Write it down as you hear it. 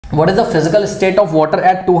What is the physical state of water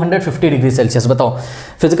at 250 degree Celsius? बताओ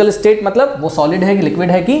physical state मतलब वो solid है कि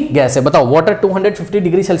लिक्विड है कि गैस है? बताओ वाटर 250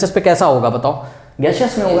 डिग्री सेल्सियस पे कैसा होगा? बताओ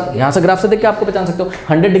गैसियस में होगा। यहां से ग्राफ से देख के आपको पहचान सकते हो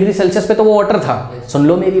 100 डिग्री सेल्सियस पे तो वो वाटर था। सुन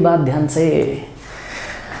लो मेरी बात ध्यान से,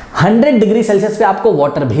 100 डिग्री सेल्सियस पे आपको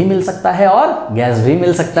वाटर भी मिल सकता है और गैस भी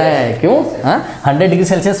मिल सकता है। क्यों? 100 डिग्री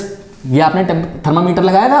सेल्सियस ये आपने थर्मामीटर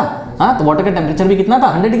लगाया था, हाँ, तो वाटर का टेम्परेचर भी कितना था?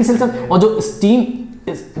 100 डिग्री सेल्सियस। और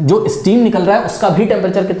जो स्टीम निकल रहा है उसका भी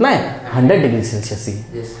टेम्परेचर कितना है? 100 डिग्री सेल्सियस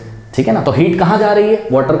ही। ठीक है ना? तो हीट कहां जा रही है?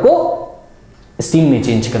 वाटर को स्टीम में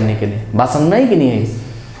चेंज करने के लिए। बात समझ में आई कि नहीं आई?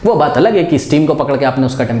 वो बात अलग है कि स्टीम को पकड़ के आपने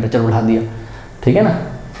उसका टेम्परेचर बढ़ा दिया। ठीक है ना?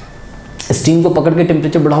 स्टीम को पकड़ के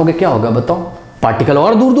टेम्परेचर बढ़ाओगे क्या होगा? बताओ, पार्टिकल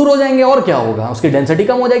और दूर दूर हो जाएंगे और क्या होगा? उसकी डेंसिटी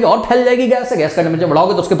कम हो जाएगी और फैल जाएगी गैस से। गैस का टेम्परेचर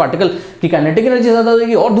बढ़ाओगे तो उसके पार्टिकल की काइनेटिक एनर्जी ज्यादा हो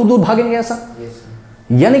जाएगी और दूर दूर भागेंगे ऐसा।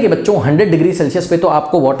 यानी कि बच्चों 100 डिग्री सेल्सियस पे तो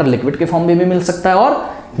आपको वाटर लिक्विड के फॉर्म में भी मिल सकता है और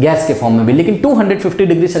गैस के फॉर्म में भी, लेकिन 250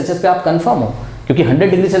 डिग्री सेल्सियस पे आप कंफर्म हो, क्योंकि 100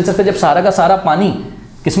 डिग्री सेल्सियस पे जब सारा का सारा पानी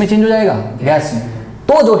किस में चेंज हो जाएगा? गैस में।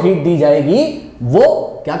 तो जो हीट दी जाएगी वो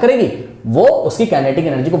क्या करेगी? वो उसकी काइनेटिक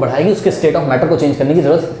एनर्जी को बढ़ाएगी, उसके स्टेट ऑफ मैटर को चेंज करने की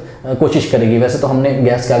जरूरत कोशिश करेगी। वैसे तो हमने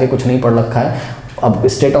गैस के आगे कुछ नहीं पढ़ रखा है। अब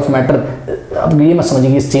स्टेट ऑफ मैटर, अब ये मत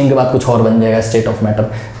समझिए कि स्टीम के बाद कुछ और बन जाएगा state of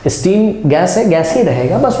matter. Steam gas है, गैस ही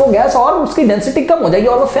रहेगा, बस वो गैस और उसकी डेंसिटी कम हो जाएगी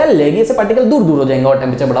और वो फैल जाएगी, ऐसे पार्टिकल दूर दूर हो जाएंगे और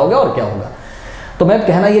टेम्परेचर बढ़ाओगे और क्या होगा? तो मैं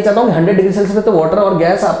कहना ये चाहता हूँ कि 100 डिग्री सेल्सियस पे तो वाटर और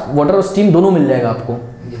गैस, वाटर और स्टीम दोनों मिल जाएगा आपको,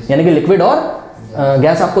 यानी कि लिक्विड और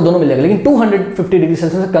गैस आपको दोनों मिल जाएगा। लेकिन 250 डिग्री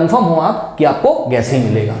सेल्सियस से कंफर्म हो आप कि आपको गैस ही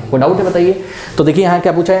मिलेगा। कोई डाउट है बताइए? तो देखिए यहाँ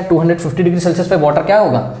क्या पूछा है, 250 डिग्री सेल्सियस पे वाटर क्या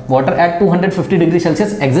होगा? Water at 250 degree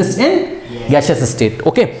Celsius exist in gaseous state.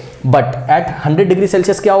 Okay, but at 100 degree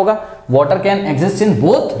Celsius क्या होगा? Water can exist in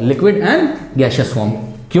both liquid and gaseous form.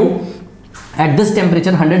 क्यों? At this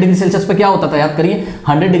temperature 100 degree Celsius पे क्या होता था? याद करिए,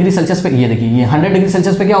 100 डिग्री सेल्सियस पे, ये देखिए, ये 100 डिग्री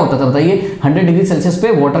सेल्सियस पे क्या होता था बताइए? 100 डिग्री सेल्सियस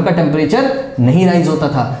पे वाटर का टेम्परेचर नहीं राइज होता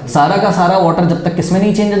था। सारा का सारा वाटर जब तक किस में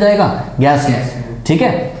नहीं चेंज हो जाएगा? गैस में। ठीक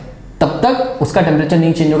है, तब तक उसका टेम्परेचर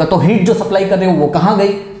नहीं चेंज होगा। तो हीट जो सप्लाई कर रहे हो वो कहां गई?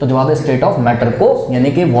 तो जवाब है स्टेट ऑफ मैटर को,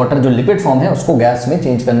 यानी कि वाटर जो लिक्विड फॉर्म है उसको गैस में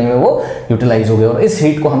चेंज करने में वो यूटिलाइज हो गए। और इस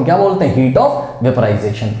हीट को हम क्या बोलते हैं? Heat of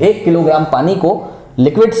vaporisation. 1 किलोग्राम पानी को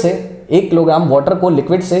लिक्विड से, 1 किलोग्राम वाटर को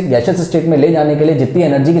लिक्विड से गैसियस स्टेट में ले जाने के लिए जितनी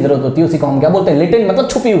एनर्जी की जरूरत होती है उसी को हम क्या बोलते हैं? लेटेंट, मतलब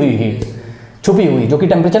छुपी हुई हीट। छुपी हुई, जो कि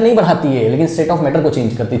टेम्परेचर नहीं बढ़ाती है लेकिन स्टेट ऑफ मैटर को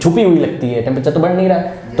चेंज करती है। छुपी हुई लगती है, टेम्परेचर तो बढ़ नहीं रहा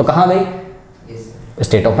है, तो कहां गई?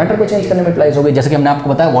 स्टेट ऑफ मैटर को चेंज करने में यूटिलाइज हो गई। जैसे कि हमने आपको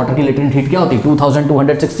बताया वाटर की लेटेंट हीट क्या होती है?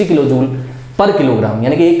 2260 किलो जूल पर किलोग्राम,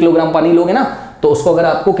 यानी कि 1 किलोग्राम पानी लोगे ना तो उसको अगर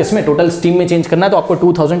आपको किस में, टोटल स्टीम में चेंज करना है तो आपको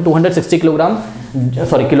 2260 किलोग्राम,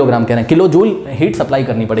 सॉरी किलोग्राम कह रहे हैं, किलो जूल हीट सप्लाई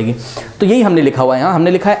करनी पड़ेगी। तो यही हमने लिखा हुआ है यहाँ।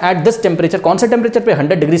 हमने लिखा है एट दिस टेम्परेचर, कौन से टेम्परेचर पे?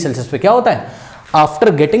 100 डिग्री सेल्सियस पे क्या होता है?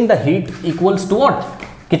 After getting the heat equals to what?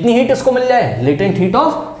 कितनी हीट इसको मिल जाए? लेटेंट हीट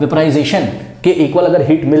ऑफ वेपराइजेशन के इक्वल अगर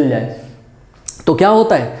हीट मिल जाए तो क्या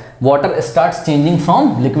होता है? Water starts changing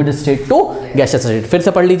from liquid state to gaseous state. फिर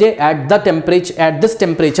से पढ़ लीजिए, एट दिस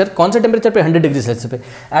टेम्परेचर, कौन से टेम्परेचर पे? 100 डिग्री सेल्सियस पे।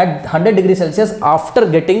 Eight 100 degree Celsius after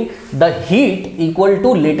getting the heat equal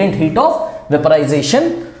to latent heat of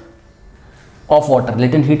vaporisation of water.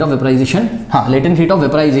 Latent heat of vaporisation, हाँ, latent heat of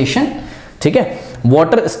vaporisation. ठीक है,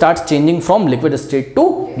 water starts changing from liquid state to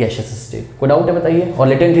gaseous state. कोई doubt है बताइए? और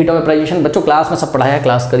latent heat of vaporisation बच्चों class में सब पढ़ाया है,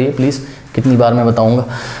 क्लास करिए प्लीज, कितनी बार मैं बताऊंगा।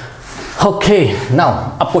 ओके, नाउ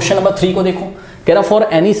अब क्वेश्चन नंबर 3 को देखो। कह रहा for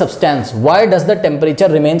any substance why does the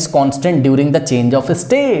temperature remains constant during the change of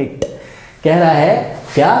state. कह रहा है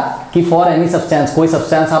क्या कि फॉर एनी सब्सटेंस, कोई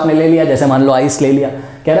सब्सटेंस आपने ले लिया, जैसे मान लो आइस ले लिया।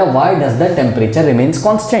 कह रहा है why does the temperature remains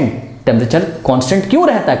constant. Temperature constant क्यों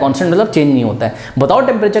रहता है? कांस्टेंट मतलब चेंज नहीं होता है। बताओ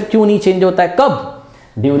टेम्परेचर क्यों नहीं चेंज होता है? कब?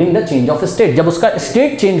 During the change of state, जब उसका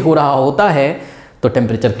स्टेट चेंज हो रहा होता है तो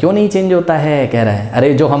टेम्परेचर क्यों नहीं चेंज होता है? कह रहा है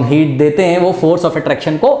अरे जो हम हीट देते हैं वो फोर्स ऑफ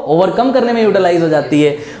अट्रैक्शन को ओवरकम करने में यूटिलाइज हो जाती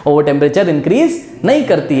है और वो टेम्परेचर इंक्रीज नहीं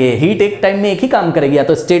करती है। हीट एक टाइम में एक ही काम करेगी, या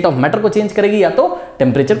तो स्टेट ऑफ मैटर को चेंज करेगी या तो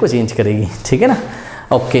टेम्परेचर को चेंज करेगी। ठीक है ना?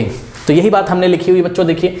 ओके, तो यही बात हमने लिखी हुई बच्चों।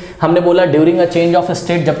 देखिए, हमने बोला during a change of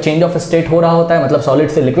state, जब चेंज ऑफ स्टेट हो रहा होता है मतलब सॉलिड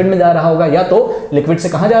से लिक्विड में जा रहा होगा या तो लिक्विड से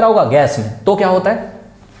कहां जा रहा होगा? गैस में। तो क्या होता है?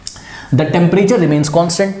 The temperature remains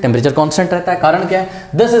constant, temperature constant रहता है। कारण क्या है?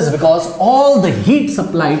 This is because all the heat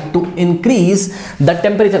supplied to increase the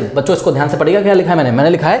temperature. बच्चों इसको ध्यान से पढ़िएगा, क्या लिखा है मैंने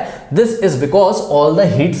लिखा है this is because all the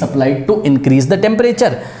heat supplied to increase the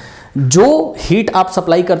temperature. जो हीट आप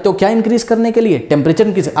सप्लाई करते हो क्या इंक्रीज करने के लिए? Temperature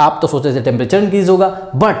increase. आप तो सोचते थे टेम्परेचर इंक्रीज होगा,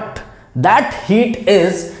 but that heat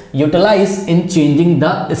is utilize in changing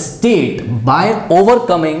the state by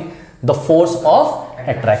overcoming the force of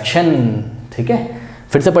attraction. ठीक है,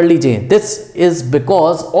 फिर से पढ़ लीजिए, this is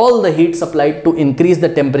because all the heat supplied to increase the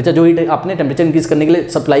temperature. जो हीट आपने टेम्परेचर इंक्रीज करने के लिए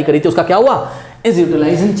सप्लाई करी थी उसका क्या हुआ? Is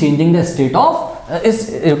utilize in changing the state of is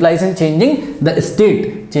utilized in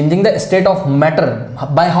changing the state of matter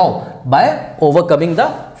by how? By overcoming the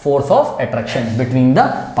force of attraction between the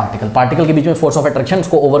particle के बीच में force of attraction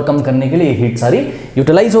उसको overcome करने के लिए हीट सारी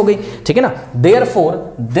utilise हो गई, ठीक है ना। therefore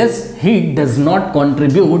this heat does not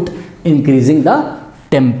contribute increasing the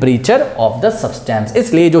temperature of the substance,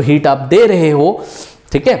 इसलिए जो हीट आप दे रहे हो,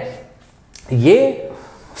 ठीक है, ये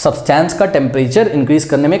सब्सटेंस का टेम्परेचर इंक्रीज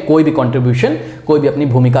करने में कोई भी कंट्रीब्यूशन, कोई भी अपनी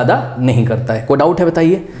भूमिका अदा नहीं करता है। कोई डाउट है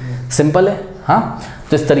बताइए? सिंपल है, हाँ।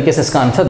 तो इस तरीके से इसका आंसर